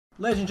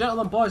Ladies and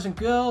gentlemen, boys and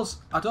girls,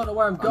 I don't know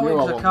where I'm going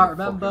because I can't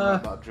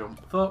remember.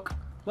 Fuck.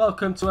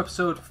 Welcome to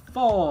episode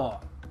 4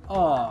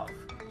 of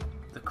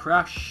the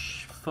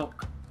Crash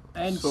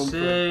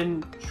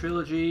Sane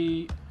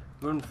Trilogy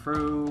run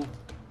through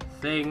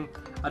thing.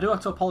 I do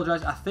have to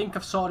apologise. I think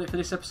I've sorted it for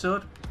this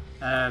episode,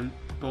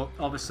 but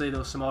obviously there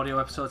was some audio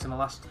episodes in the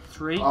last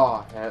 3.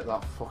 Oh, I hate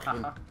that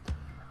fucking.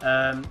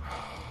 And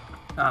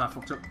I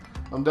fucked up.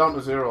 I'm down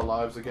to 0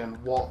 lives again.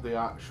 What the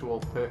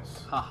actual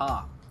piss?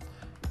 Haha.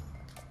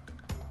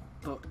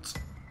 But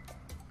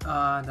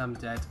and I'm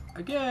dead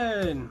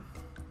again.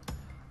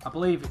 I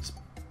believe it's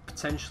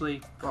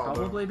potentially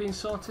probably been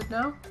sorted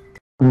now.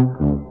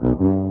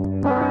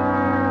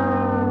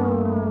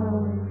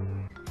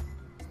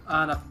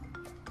 And I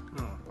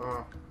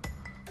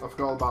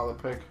forgot about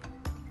the pig.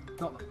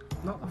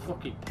 Not the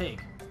fucking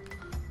pig.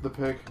 The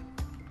pig.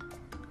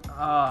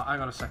 Ah,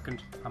 hang on a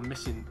second. I'm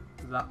missing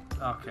that.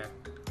 Okay.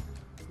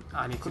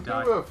 I need to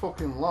die. Could do with a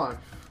fucking life.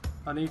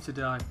 I need to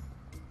die.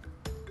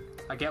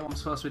 I get what I'm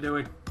supposed to be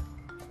doing.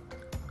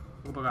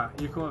 Oh,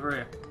 bugger. You come over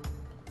here.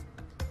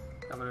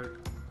 I'm gonna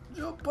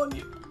jump on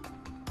you.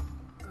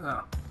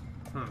 Ah.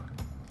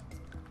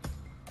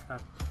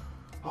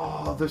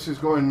 Oh, this is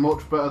going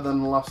much better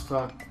than the last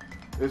time.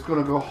 It's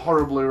gonna go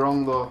horribly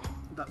wrong though.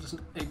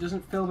 It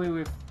doesn't fill me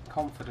with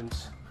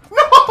confidence.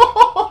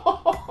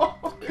 No!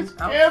 It's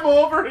game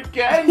over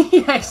again!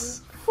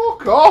 Yes!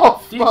 Fuck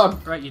off, man!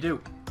 Right, you do.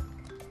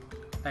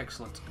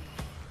 Excellent.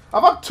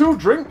 I've had 2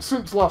 drinks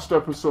since last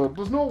episode.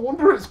 There's no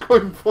wonder it's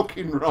going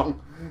fucking wrong.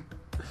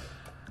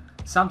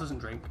 Sam doesn't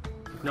drink.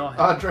 Ignore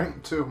him. I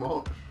drink too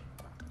much.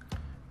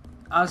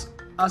 As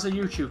a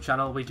YouTube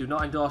channel, we do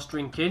not endorse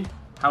drinking.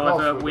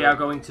 However, we are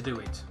going to do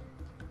it.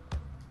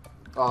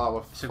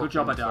 Oh, it's a good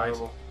job I died,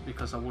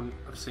 because I wouldn't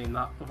have seen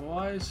that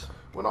otherwise.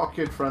 We're not a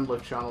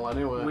kid-friendly channel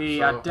anyway.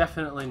 We are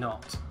definitely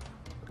not.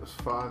 It's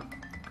fine.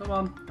 Come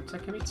on, I'm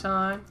taking my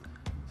time.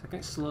 Taking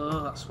it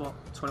slow, that's what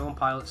 21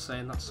 Pilot's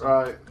saying. That's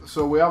right,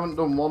 so we haven't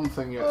done one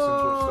thing yet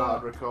since we've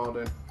started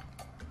recording.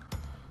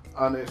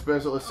 And it's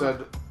basically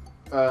said,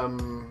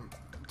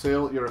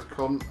 Teal, you're a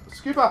cunt.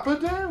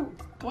 Skip-a-pa-doo!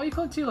 Why are you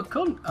calling Teal a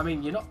cunt? I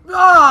mean, you're not...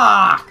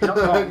 Ah! You're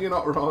not wrong. You're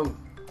not wrong.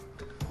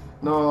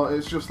 No,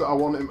 it's just that I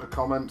want him to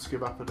comment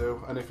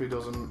skip-a-pa-doo, and if he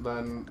doesn't,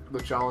 then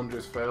the challenge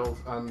is failed,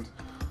 and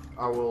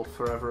I will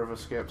forever have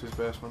escaped his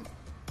basement.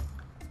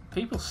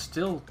 People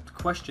still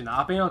question that.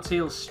 I've been on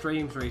Teal's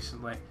streams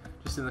recently,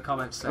 just in the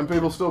comments section. And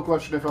people still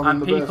question if I'm in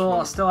the basement. And people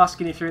are still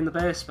asking if you're in the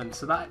basement,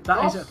 so that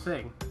is a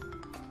thing.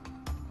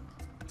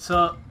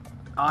 So,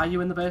 are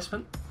you in the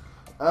basement?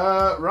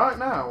 Right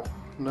now,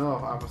 no,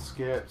 I've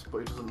escaped, but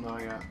he doesn't know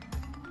yet.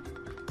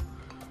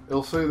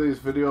 He'll see these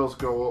videos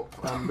go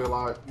up and be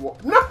like,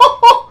 what? No!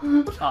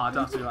 Oh, I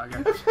don't have to do that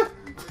again.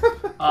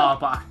 Oh,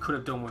 but I could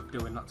have done with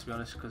doing that, to be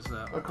honest, because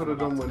I could have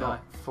done with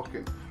not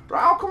fucking... Right,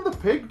 how come the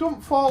pig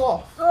don't fall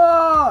off?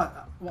 Oh!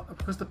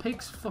 Because the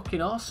pig's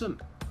fucking awesome.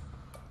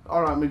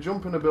 Alright, my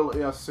jumping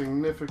ability has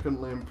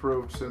significantly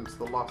improved since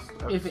the last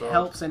episode. If it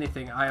helps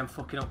anything, I am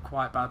fucking up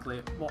quite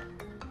badly. What?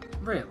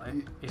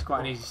 Really? It's quite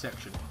an easy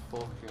section.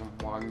 Fucking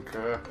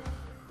wanker.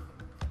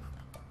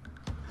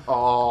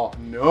 Oh,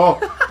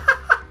 no!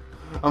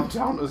 I'm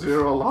down to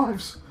 0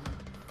 lives.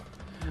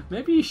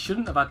 Maybe you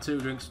shouldn't have had 2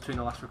 drinks between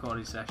the last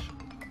recording session.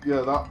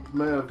 Yeah, that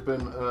may have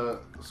been a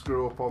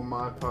screw up on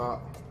my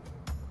part.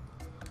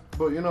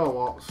 But you know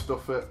what?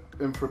 Stuff it.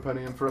 In for a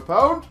penny, in for a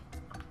pound.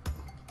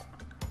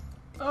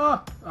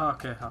 Oh,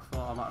 okay. I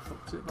thought I might have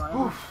fucked it by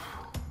now.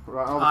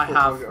 Right, I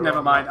have.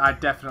 Never mind. I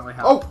definitely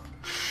have. Oh,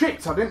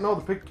 shit! I didn't know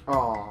the pig...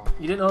 Oh.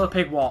 You didn't know the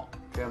pig what?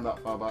 Came that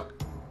far back.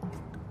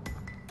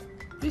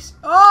 This...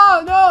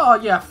 Oh, no!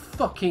 Yeah,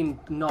 fucking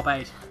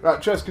knobhead.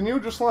 Right, Chess, can you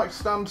just, like,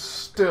 stand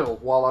still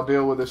while I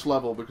deal with this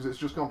level? Because it's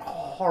just gone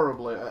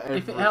horribly at every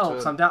If it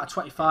helps, I'm down to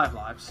 25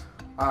 lives.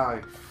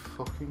 I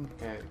fucking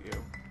hate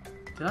you.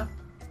 Did I?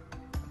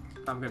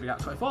 I'm going to be down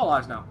to 24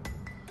 lives now.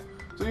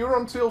 So you were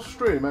on Teal's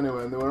stream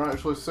anyway, and they were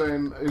actually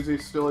saying, is he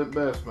still in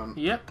the basement?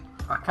 Yep.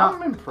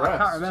 I'm impressed. I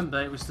can't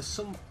remember. It was was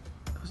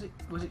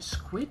it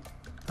Squid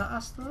that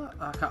asked that?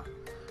 I can't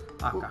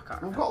remember.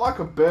 We've got like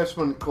a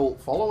basement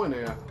cult following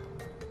here.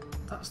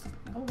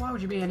 Well, why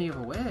would you be any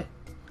other way?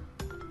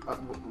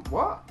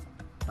 What?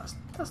 That's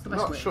the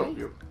best way shut to be.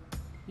 You.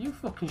 You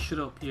fucking shut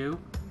up, you.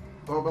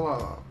 Don't be like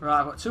that. Right,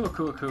 I've got 2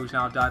 Akuakus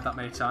now. I've died that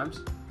many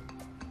times.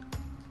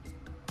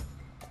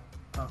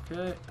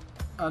 Okay,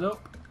 and up,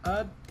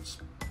 and...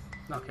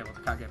 Okay, well, I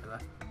can't get to there.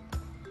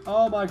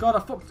 Oh my god, I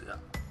fucked it.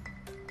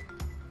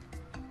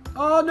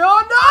 Oh, no!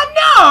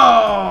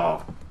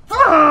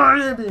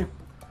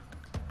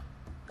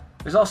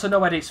 There's also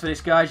no edits for this,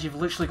 guys. You've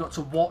literally got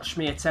to watch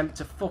me attempt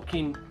to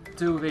fucking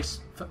do this.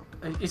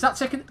 Is that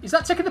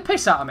taking the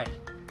piss out of me?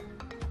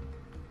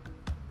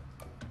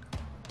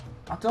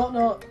 I don't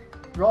know,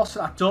 Ross.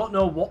 I don't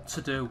know what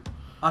to do.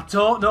 I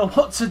don't know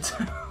what to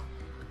do.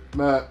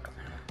 Mate,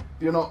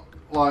 you're not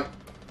like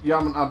you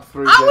haven't had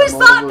 3. How is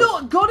that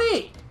not got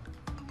it?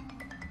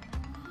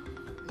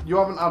 You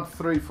haven't had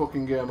 3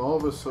 fucking game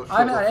overs, so I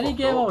haven't had any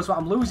game overs, but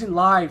I'm losing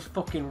lives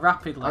fucking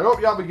rapidly. I hope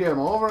you have a game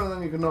over and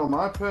then you can know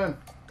my pain.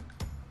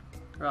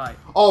 Right.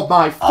 Oh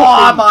my fucking...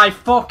 Oh my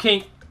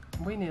fucking...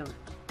 We nearly...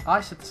 I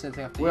said the same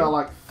thing after you. We are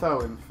like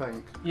throwing,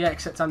 think. Yeah,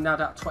 except I'm now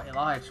down at 20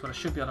 lives, when I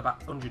should be on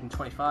about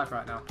 125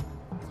 right now.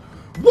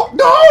 What?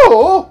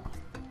 No!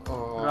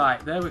 Oh.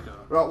 Right, there we go.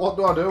 Right, what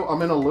do I do?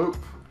 I'm in a loop.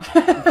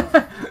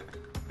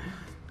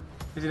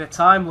 He's in a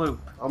time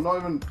loop. I'm not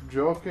even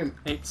joking.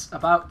 It's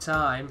about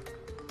time.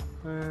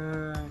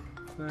 Oh,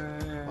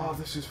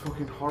 this is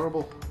fucking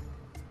horrible.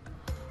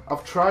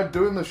 I've tried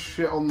doing this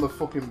shit on the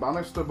fucking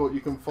banister, but you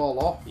can fall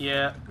off.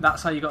 Yeah,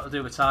 that's how you got to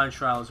do a time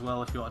trial as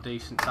well if you want a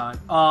decent time.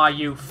 Ah, oh,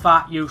 you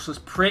fat, useless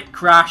prick,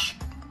 Crash.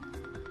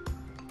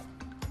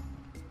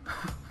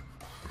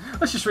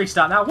 Let's just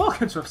restart now.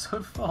 Welcome to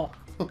episode 4.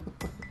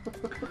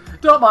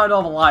 Don't mind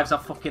all the lives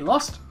I've fucking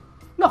lost.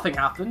 Nothing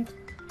happened.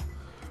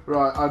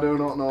 Right, I do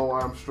not know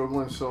why I'm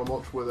struggling so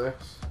much with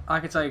this.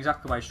 I can tell you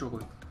exactly why you're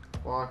struggling.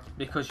 Why?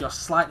 Because you're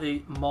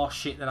slightly more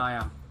shit than I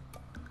am.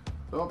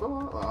 Don't be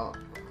like that.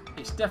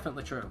 It's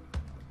definitely true.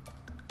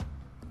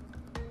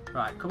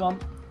 Right, come on.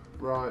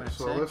 Right,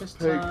 so this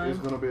pig is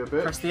going to be a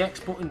bitch. Press the X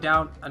button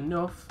down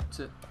enough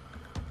to...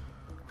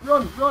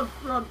 Run, run,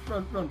 run,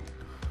 run, run.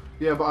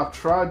 Yeah, but I've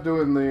tried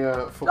doing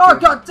the fucking... Oh,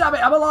 god damn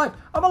it, I'm alive!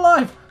 I'm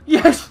alive!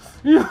 Yes!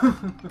 You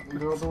don't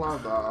be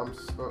like that.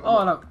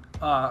 Oh, no.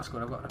 Oh, that's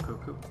good. I've got a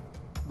cuckoo.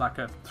 Like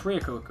a 3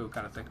 cuckoo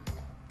kind of thing.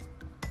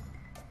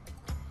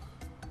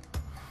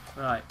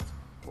 Right.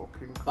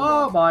 Fucking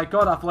oh my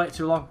god, I've waited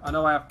too long. I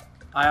know I have.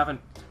 I haven't.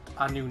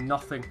 I knew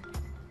nothing.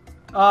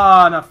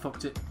 Ah, and I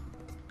fucked it.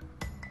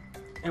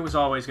 It was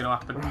always going to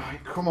happen. Right,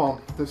 come on.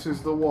 This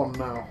is the one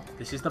now.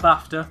 This is the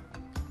BAFTA.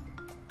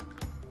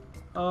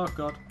 Oh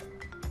god.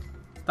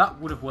 That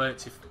would have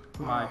worked if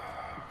my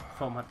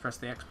phone had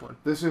pressed the X button.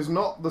 This is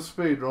not the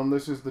speed run,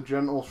 this is the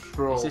gentle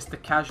stroll. Is this the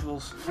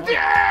casuals?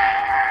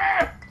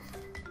 Yeah!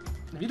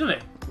 Have you done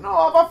it? No,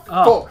 I'm a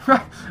fuck.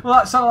 Right. Well,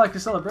 that sounded like a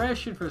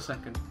celebration for a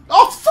second.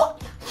 Oh,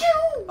 fuck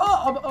you!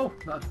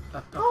 Okay.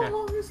 How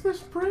long is this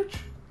bridge?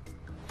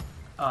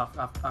 Oh,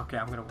 okay,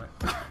 I'm going to wait.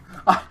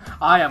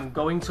 I am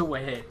going to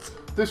wait.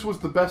 This was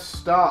the best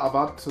start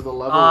I've had to the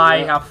level.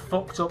 I have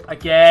fucked up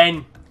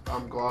again.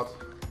 I'm glad.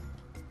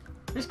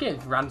 This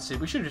game's rancid.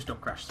 We should have just done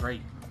Crash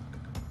 3.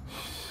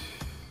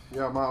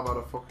 Yeah, I might have had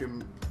a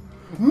fucking...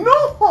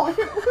 No! No!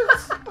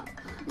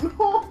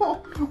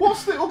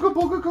 What's the Ugga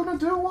Bugger gonna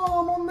do while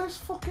I'm on this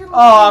fucking level?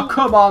 Oh,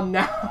 come on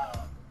now.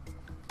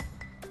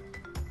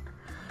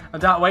 I'm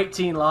down to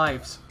 18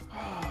 lives.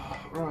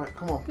 Right,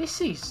 come on.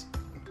 This is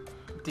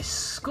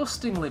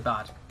disgustingly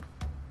bad.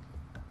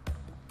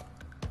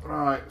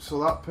 Right, so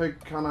that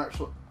pig can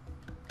actually...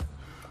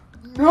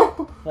 No!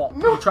 What?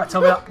 No! You try to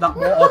tell me that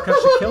warthog can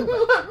actually kill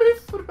me? Let me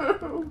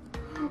through!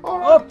 Right.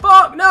 Oh,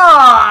 fuck!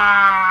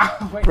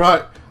 No! Wait.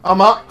 Right,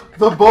 I'm at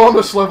the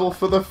bonus level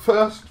for the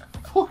first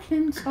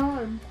fucking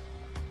time.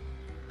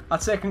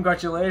 I'd say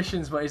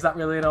congratulations, but is that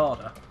really in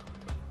order?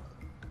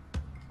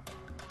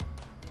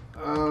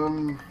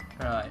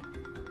 Right.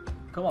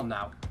 Come on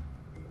now.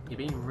 You're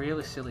being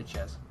really silly,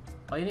 Ches.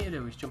 All you need to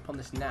do is jump on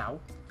this now,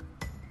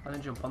 and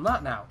then jump on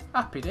that now.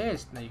 Happy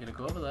days. Now you're going to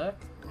go over there,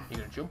 you're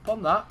going to jump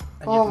on that,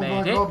 and you've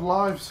made it. Oh my god,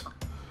 lives.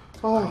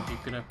 Oh. And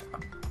you're going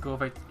to go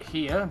over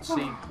here and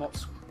see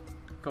what's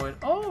going...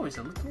 Oh, it's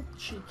a little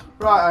cheeky.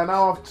 Right, I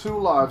now have 2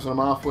 lives and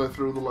I'm halfway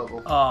through the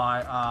level.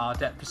 Oh,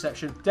 depth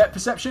perception. Depth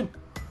perception.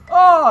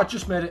 Oh, I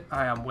just made it.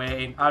 I am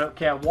waiting. I don't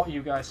care what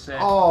you guys say.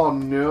 Oh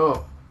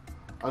no.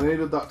 I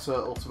needed that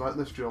turtle to make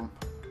this jump.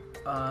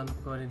 And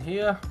going in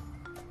here.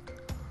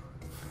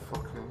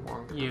 Fucking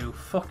wank. You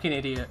fucking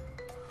idiot.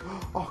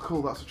 Oh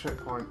cool, that's a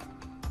checkpoint.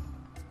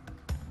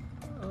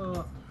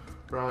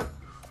 Right.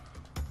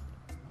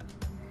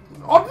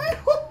 Oh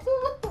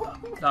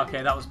no!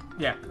 Okay, that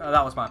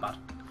was my bad.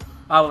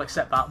 I will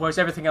accept that. Whereas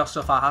everything else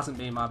so far hasn't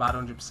been my bad,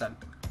 100%.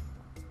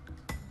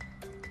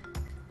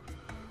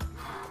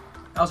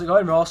 How's it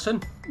going,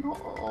 Rawson?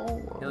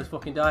 No. Nearly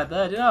fucking died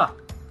there, didn't I?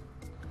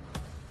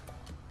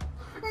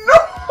 No!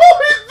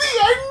 The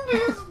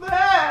end is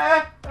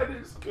there! And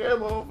it's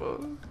game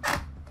over.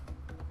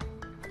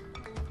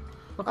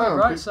 Look on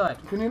the right side.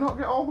 Can you not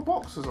get all the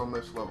boxes on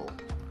this level?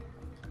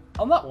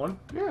 On that one?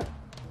 Yeah.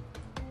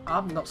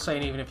 I'm not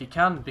saying even if you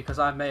can, because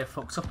I may have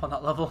fucked up on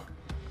that level.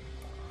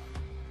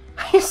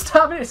 Are you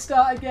starting to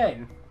start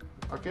again?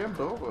 I gamed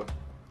over.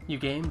 You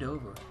gamed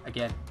over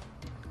again.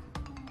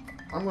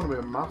 I'm going to be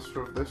a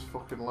master of this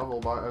fucking level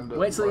by end of...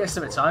 Wait till you get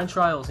some time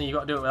trials and you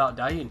got to do it without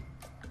dying.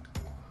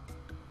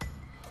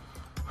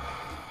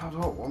 I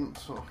don't want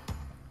to.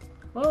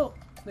 Well,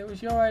 it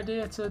was your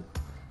idea to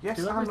yes,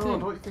 do I everything. know.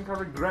 Don't you think I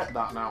regret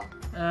that now?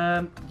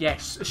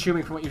 Yes.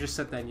 Assuming from what you just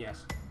said then,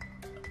 yes.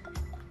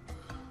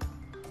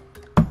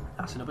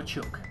 That's another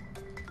chunk.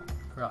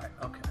 Right,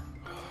 okay.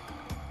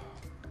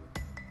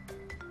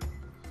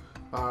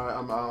 Alright,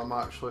 I'm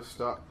actually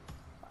start...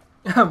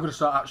 I'm going to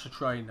start actually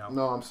trying now.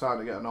 No, I'm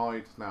starting to get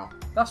annoyed now.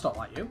 That's not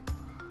like you.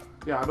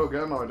 Yeah, I don't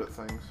get annoyed at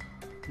things.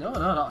 No,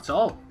 not at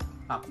all.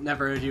 I've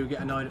never heard you get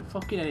annoyed at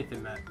fucking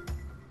anything, mate.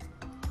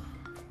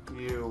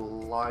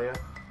 You liar.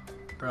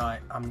 Right,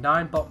 I'm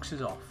 9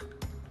 boxes off.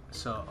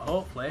 So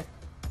hopefully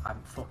I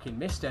haven't fucking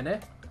missed any.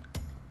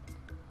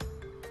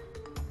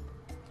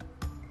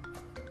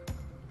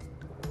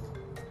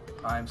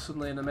 I am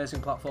suddenly an amazing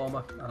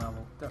platformer, and I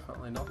will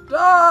definitely not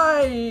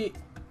die!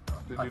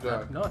 Did you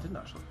die? No, I didn't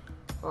actually.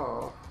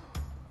 Oh.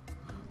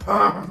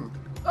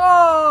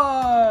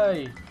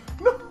 Die!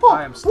 No!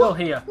 I am still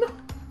here. No!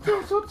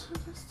 Don't do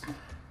this.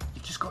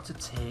 You've just got to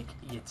take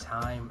your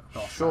time,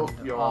 Ross.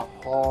 Shut your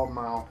whore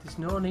mouth. There's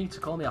no need to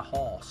call me a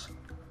horse.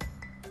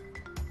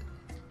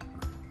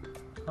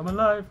 I'm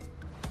alive.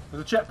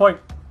 There's a checkpoint.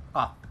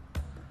 Ah.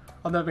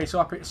 I've never been so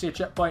happy to see a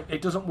checkpoint.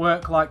 It doesn't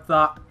work like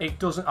that. It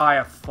doesn't. I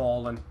have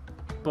fallen.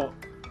 But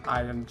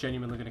I am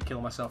genuinely going to kill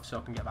myself so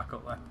I can get back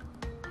up there.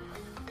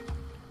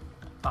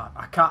 Ah,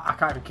 I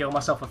can't even kill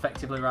myself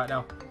effectively right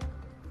now.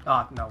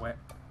 Ah, no, wait.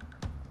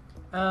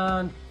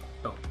 And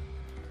boom.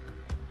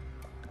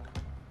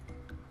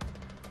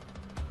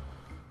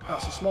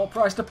 That's a small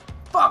price to...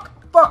 Fuck!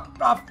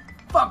 I've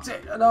fucked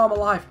it! And now I'm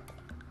alive.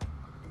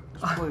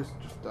 Please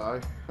just die.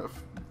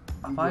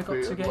 Have I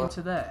got to get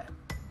into there?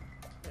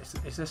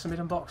 Is there some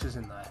hidden boxes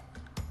in there?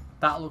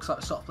 That looks like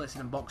the sort of place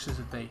hidden boxes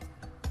would be.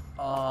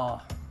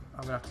 Oh,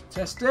 I'm going to have to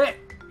test it.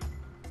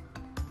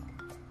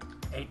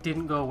 It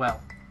didn't go well.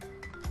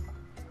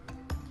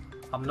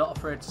 I'm not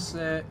afraid to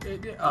say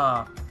it did.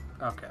 Ah,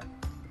 okay.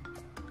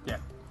 Yeah.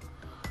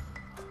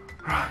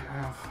 Right, I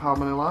have how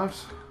many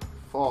lives?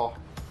 4.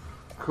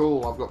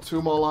 Cool, I've got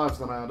 2 more lives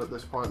than I had at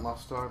this point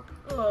last time.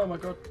 Oh my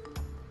god.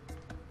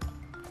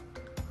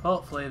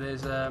 Hopefully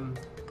there's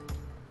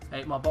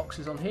 8 more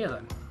boxes on here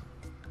then.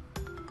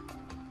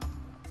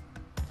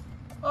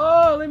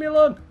 Oh, leave me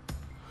alone!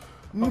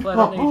 Hopefully I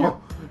don't need you.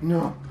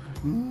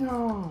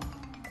 No.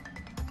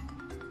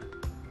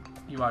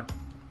 You had.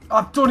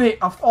 I've done it!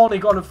 I've only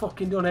gone and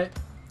fucking done it.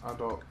 I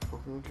don't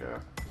fucking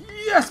care.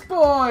 Yes,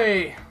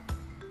 boy!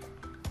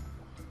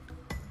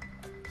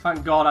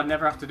 Thank God I'd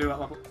never have to do that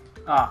level.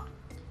 Ah.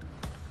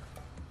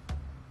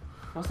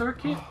 Was there a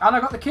key? And I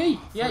got the key!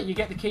 Yeah, you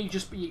get the key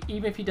just...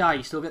 Even if you die,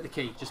 you still get the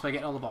key. Just by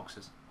getting all the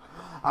boxes.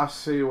 I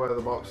see where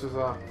the boxes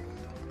are.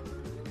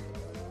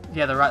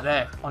 Yeah, they're right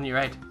there, on your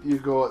head. You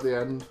go at the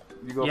end.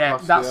 You go yeah,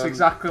 past that's the end.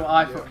 exactly what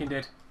I fucking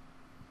did.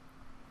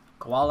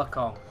 Koala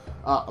Kong.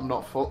 Ah, I'm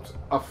not fucked.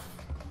 I've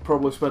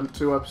probably spent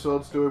 2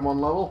 episodes doing 1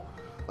 level.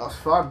 That's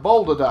fine.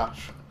 Boulder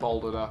Dash.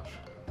 Boulder Dash.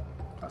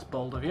 That's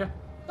bold of you.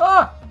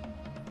 Ah!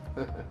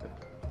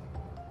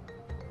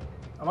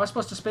 Am I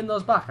supposed to spin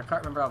those back? I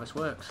can't remember how this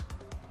works.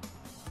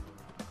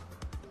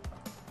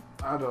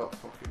 I don't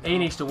fucking know. He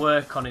needs to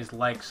work on his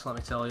legs, let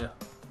me tell you.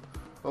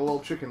 The little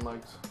chicken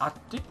legs. I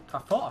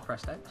thought I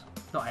pressed X.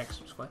 Not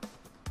X, square.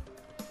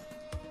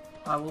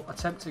 I will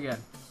attempt again.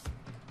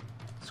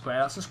 Square,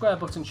 that's the square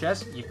button,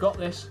 Ches. You've got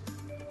this.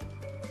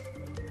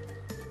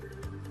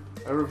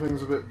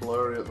 Everything's a bit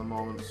blurry at the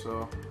moment,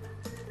 so...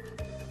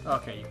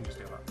 Okay, you can just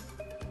do that.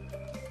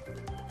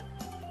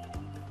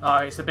 Oh,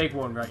 it's the big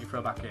one, right? You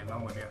throw back in.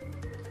 I'm with you.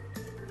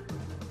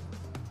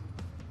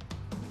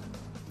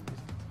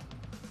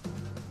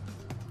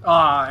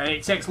 Ah, oh,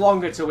 it takes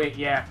longer to hit,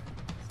 yeah.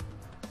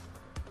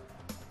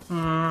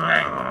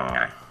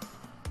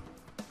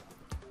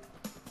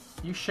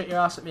 You shit your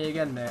ass at me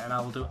again, mate, and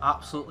I will do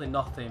absolutely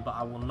nothing, but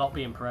I will not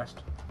be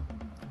impressed.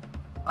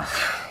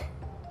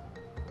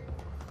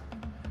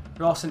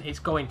 Rawson, it's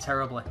going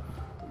terribly.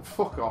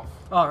 Fuck off.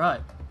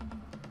 Alright.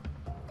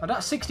 I'm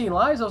at 16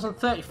 lives, I was on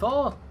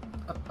 34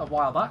 a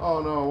while back.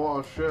 Oh no,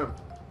 what a shame.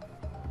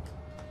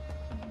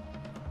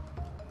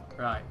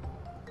 Right.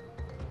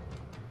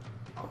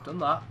 I've done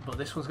that, but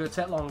this one's going to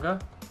take longer.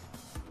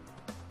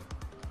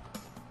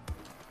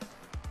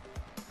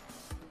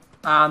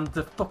 And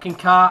the fucking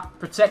cart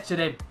protected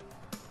him.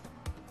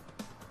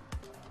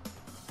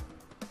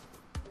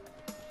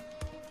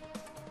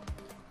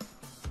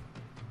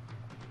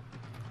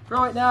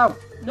 Throw it now.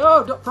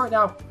 No, don't throw it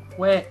now.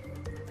 Wait.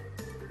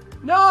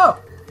 No!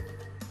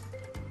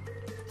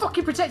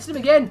 Fucking protected him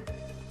again.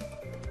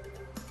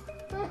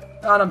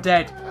 And I'm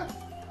dead.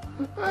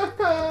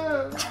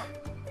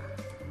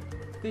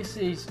 This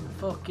is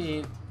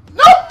fucking...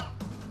 No!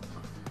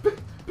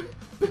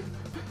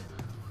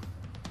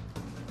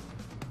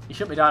 You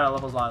shouldn't be down at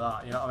levels like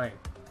that, you know what I mean?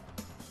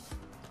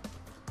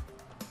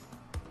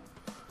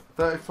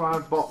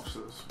 35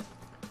 boxes.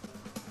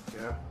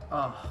 Yeah.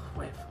 Oh,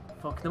 wait.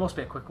 Fuck, there must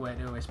be a quicker way to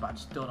do this, but I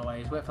just don't know where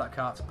he is. Wait for that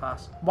cart to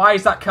pass. Why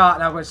is that cart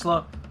now going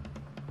slow?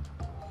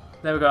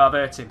 There we go, I've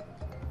hurt him.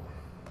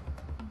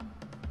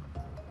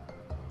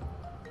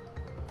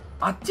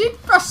 I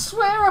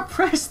swear I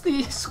pressed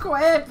the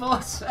square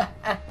button.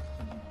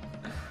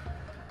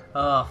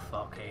 Oh,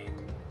 fucking...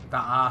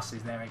 That arse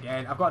is there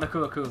again. I've got a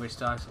Nakuaku this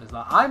time, so there's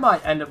that. I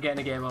might end up getting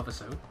a game over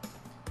soon.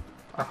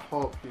 I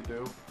hope you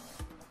do.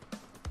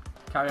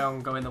 Carry on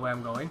going the way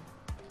I'm going.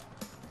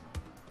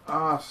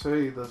 Ah,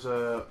 see, there's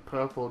a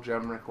purple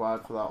gem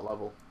required for that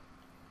level.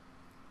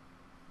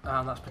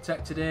 And that's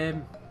protected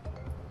him.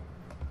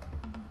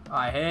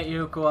 I hate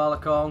you, Koala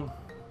Kong.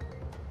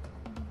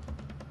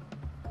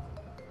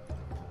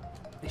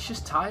 It's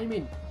just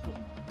timing.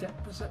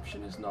 Depth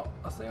perception is not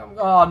a thing.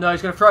 Oh no,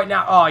 he's gonna throw it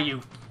now. Oh,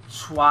 you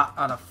twat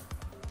and a.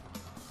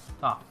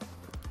 Oh,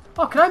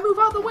 can I move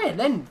out of the way and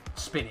then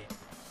spin it?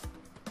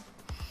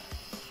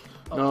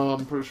 Oh. No,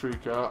 I'm pretty sure you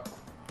can't.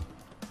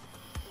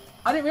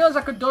 I didn't realise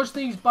I could dodge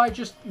these by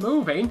just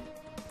moving.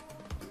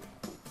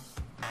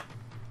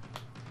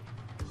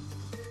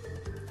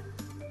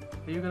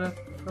 Are you gonna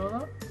throw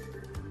that?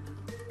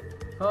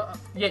 Oh,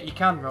 yeah, you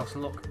can, Ross.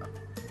 Look.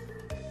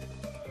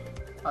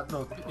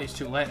 No, it's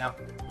too late now.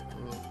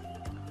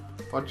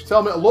 Why'd you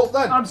tell me to look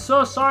then? I'm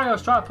so sorry, I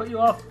was trying to put you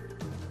off.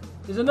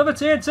 There's another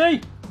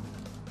TNT!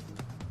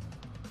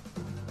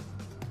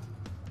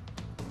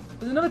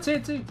 There's another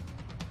TNT!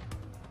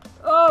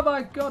 Oh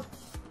my god!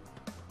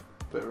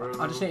 Bit rude.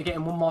 I just need to get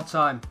him one more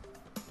time.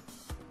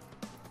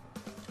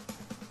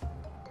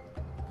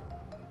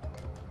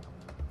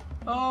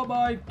 Oh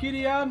my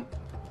Gideon!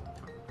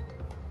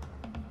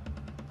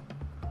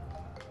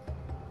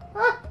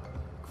 Ah.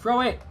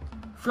 Throw it!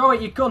 Throw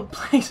it, you gun!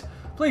 Please!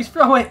 Please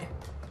throw it!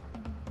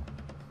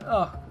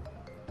 Oh,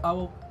 I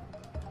will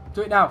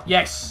do it now.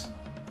 Yes!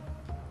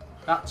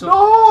 That took... No!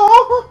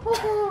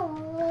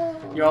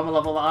 You're on the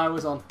level that I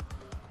was on.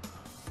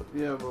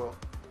 Yeah, but...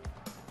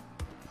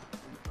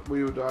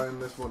 We were dying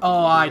this much.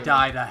 Oh, I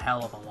died a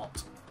hell of a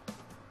lot.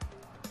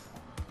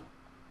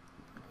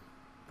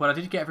 But I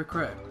did get every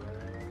crate.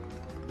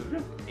 Did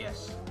you?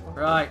 Yes.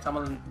 Right, I'm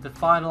on the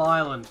final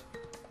island.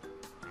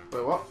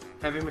 Wait, what?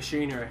 Heavy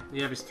machinery.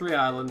 Yeah, there's 3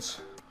 islands.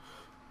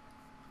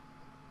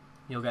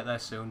 You'll get there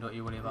soon, don't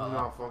you worry about that.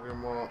 No,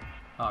 fucking what?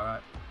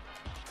 Alright.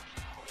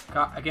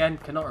 Again,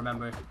 cannot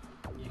remember if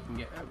you can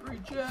get every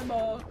gem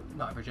or...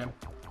 Not every gem.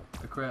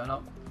 The crate or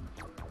not.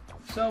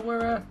 So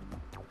we're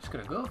just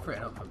going to go for it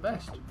and hope for the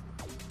best.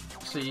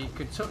 So you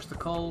can touch the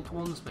cold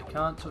ones, but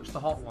can't touch the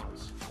hot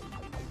ones.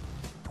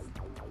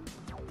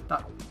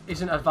 That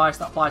isn't advice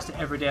that applies to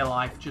everyday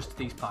life, just to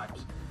these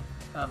pipes.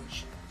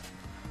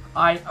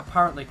 I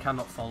apparently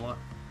cannot follow.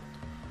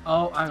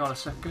 Oh, hang on a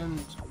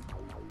second.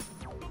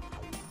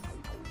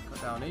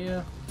 Down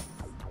here.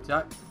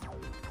 I'm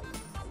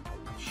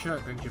sure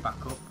it brings you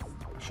back up.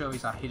 I'm sure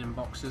these are hidden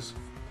boxes.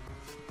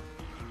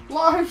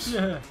 Lives!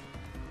 Yeah.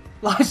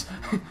 Lives!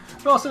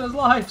 Crossing his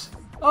lives!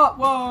 Oh,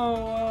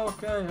 whoa!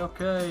 Okay,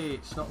 okay.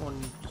 It's not one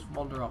you just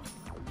wander off.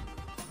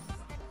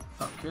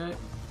 Okay.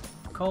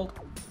 Cold.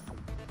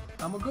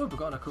 And we're good. We've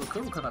got a cool.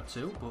 We could have had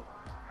 2, but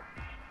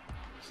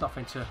it's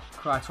nothing to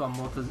cry to our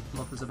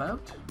mothers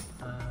about.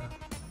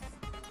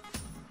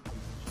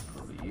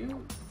 Probably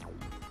you.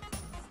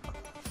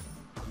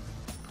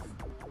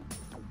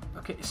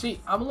 Okay, see,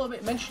 I'm a little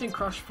bit mentioning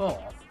Crash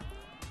 4.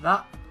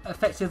 That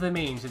effectively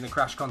means in the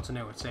Crash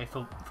continuity,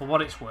 for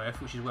what it's worth,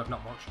 which is worth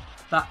not much,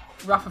 that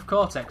Wrath of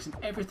Cortex and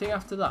everything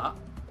after that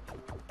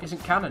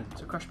isn't canon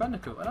to Crash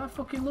Bandicoot. And I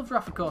fucking love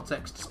Wrath of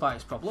Cortex despite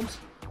its problems.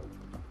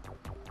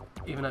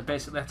 Even though it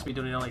basically had to be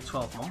done in only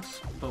 12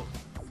 months. But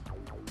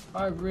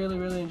I really,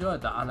 really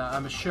enjoyed that. And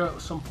I'm sure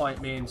at some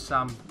point me and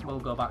Sam will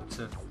go back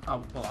to...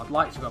 well, I'd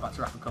like to go back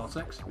to Wrath of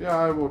Cortex. Yeah,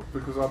 I would,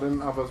 because I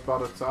didn't have as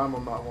bad a time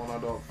on that one, I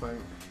don't think.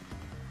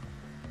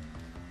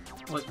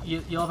 Well,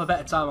 you'll have a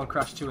better time on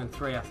Crash 2 and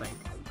 3, I think.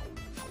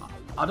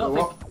 I don't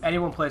think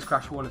anyone plays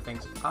Crash 1 and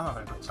thinks, I'm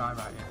having a good time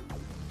right here.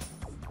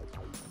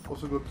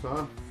 What's a good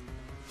time?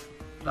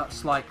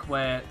 That's like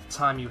where the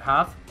time you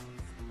have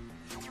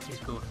is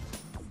good.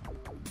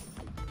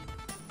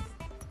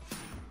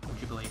 Would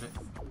you believe it?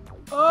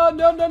 Oh,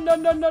 no, no, no,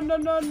 no, no, no,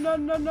 no, no,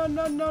 no, no,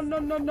 no, no, no,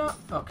 no, no.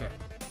 Okay.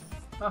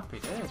 Happy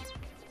days.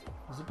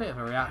 There's a bit of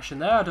a reaction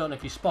there. I don't know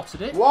if you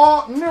spotted it.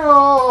 What?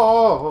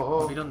 No!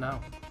 What have you done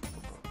now?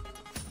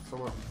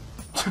 Somewhere.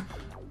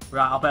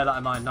 Right, I'll bear that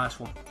in mind. Nice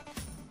one.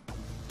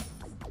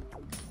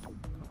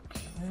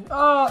 Okay.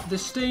 Oh, the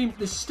steam.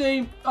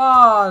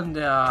 Oh,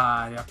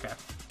 no. Okay.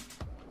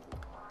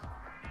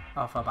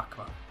 How far back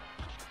am I?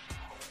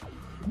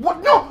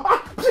 What? No!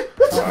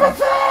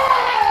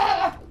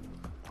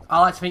 I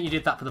like to think you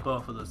did that for the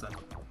both of us then.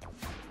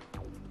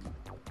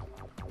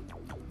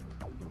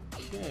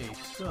 Okay,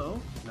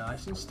 so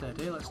nice and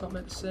steady. Let's not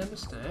make the same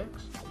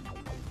mistakes.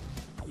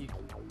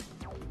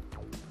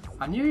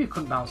 I knew you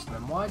couldn't bounce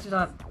them. Why did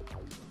I?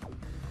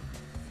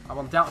 I'm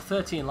on down to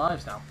 13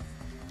 lives now.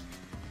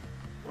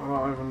 I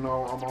don't even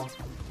know what I'm on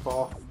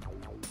 4.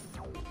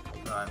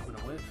 Right, I'm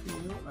gonna wait for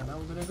you, and now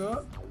we're gonna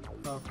go.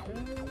 Okay,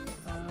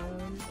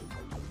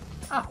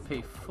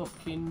 happy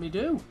fucking me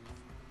do.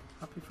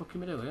 Happy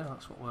fucking me do. Yeah,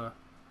 that's what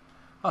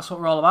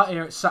we're all about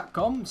here at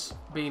Satcoms.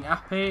 Being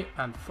happy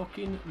and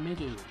fucking me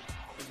do.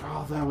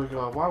 Oh, there we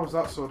go. Why was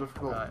that so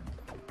difficult? Right.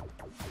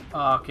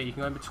 Oh, okay, you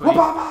can go in between.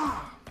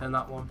 Then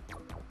that one.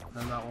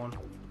 Then that one.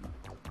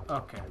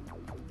 Okay.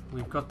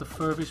 We've got the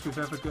furthest we've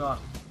ever got.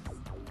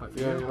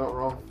 Yeah, you're not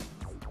wrong.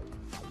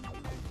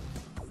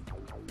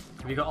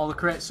 Have you got all the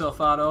crates so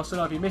far, Orson,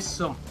 or have you missed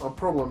some? I'll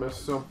probably miss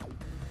some.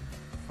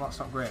 Well, that's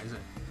not great, is it?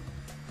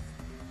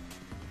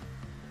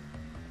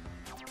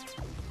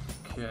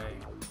 Okay.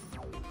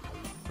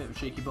 Bit of a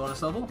cheeky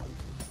bonus level.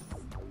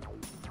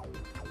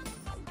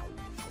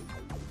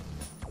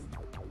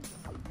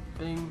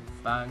 Bing,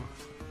 bang.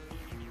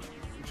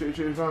 chitty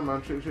chitty bang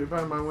man, chitty chitty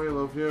bang man, we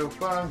love you.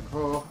 Bang,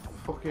 oh,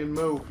 fucking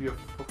move, you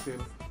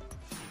fucking...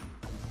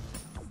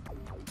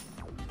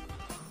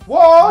 Whoa!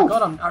 Oh my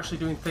god, I'm actually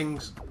doing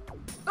things.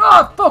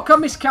 Oh, fuck, I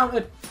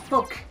miscounted.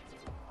 Fuck.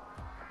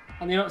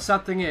 And you know what the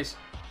sad thing is?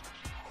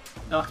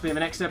 It'll have to be in the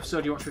next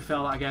episode you watch me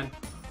fail that again.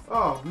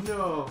 Oh,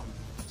 no.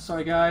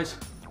 Sorry, guys.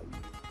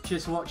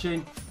 Cheers for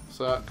watching.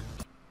 Sack.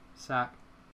 Sack.